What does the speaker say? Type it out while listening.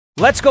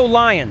Let's go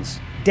Lions!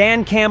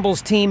 Dan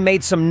Campbell's team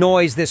made some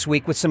noise this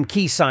week with some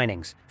key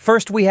signings.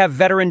 First, we have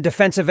veteran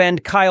defensive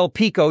end Kyle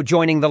Pico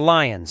joining the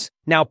Lions.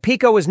 Now,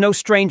 Pico is no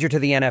stranger to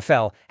the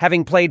NFL,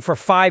 having played for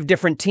 5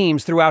 different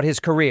teams throughout his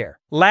career.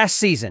 Last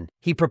season,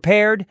 he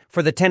prepared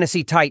for the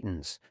Tennessee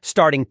Titans,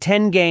 starting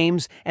 10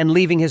 games and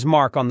leaving his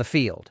mark on the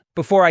field.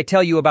 Before I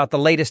tell you about the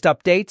latest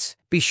updates,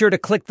 be sure to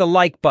click the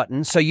like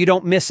button so you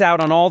don't miss out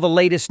on all the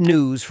latest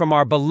news from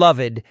our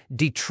beloved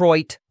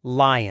Detroit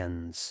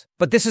Lions.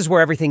 But this is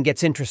where everything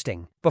gets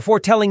interesting. Before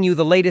telling you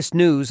the latest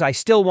news, I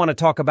still want to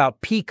talk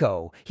about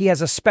Pico. He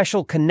has a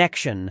special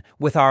connection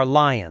with our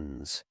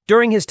Lions.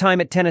 During his time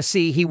at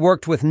Tennessee, he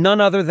worked with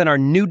none other than our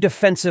new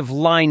defensive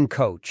line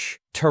coach,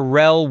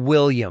 Terrell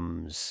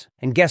Williams.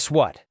 And guess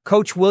what?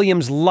 Coach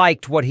Williams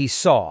liked what he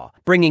saw,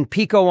 bringing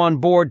Pico on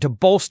board to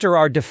bolster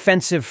our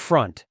defensive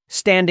front.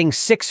 Standing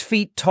 6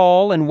 feet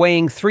tall and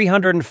weighing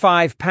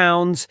 305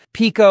 pounds,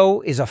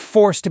 Pico is a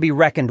force to be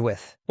reckoned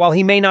with. While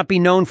he may not be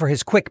known for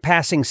his quick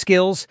passing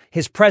skills,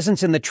 his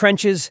presence in the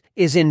trenches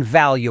is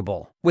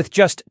invaluable. With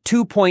just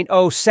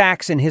 2.0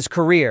 sacks in his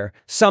career,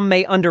 some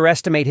may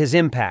underestimate his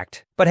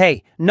impact. But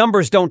hey,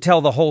 numbers don't tell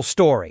the whole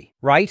story,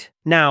 right?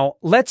 Now,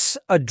 let's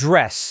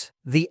address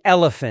the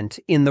elephant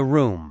in the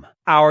room.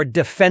 Our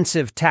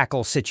defensive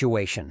tackle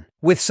situation.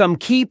 With some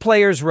key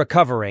players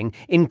recovering,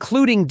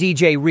 including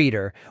DJ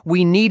Reader,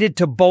 we needed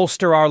to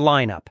bolster our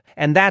lineup,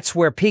 and that's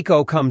where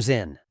Pico comes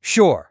in.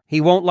 Sure, he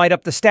won't light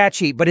up the stat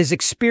sheet, but his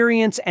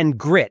experience and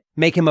grit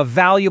make him a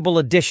valuable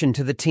addition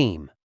to the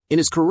team. In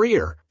his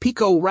career,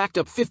 Pico racked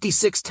up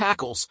 56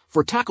 tackles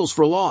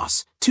for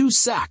loss, 2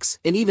 sacks,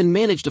 and even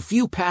managed a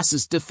few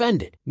passes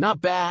defended.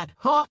 Not bad,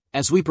 huh?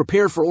 As we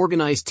prepare for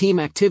organized team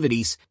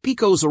activities,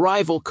 Pico's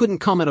arrival couldn't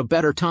come at a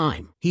better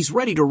time. He's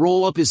ready to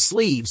roll up his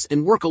sleeves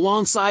and work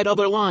alongside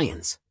other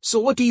Lions. So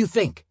what do you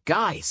think,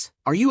 guys?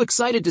 Are you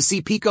excited to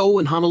see Pico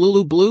in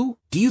Honolulu Blue?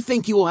 Do you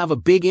think he will have a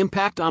big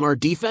impact on our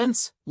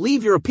defense?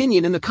 Leave your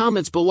opinion in the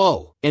comments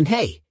below. And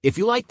hey, if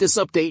you like this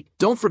update,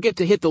 don't forget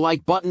to hit the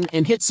like button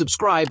and hit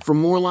subscribe for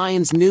more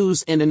Lions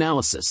news and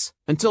analysis.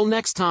 Until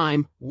next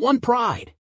time, one pride.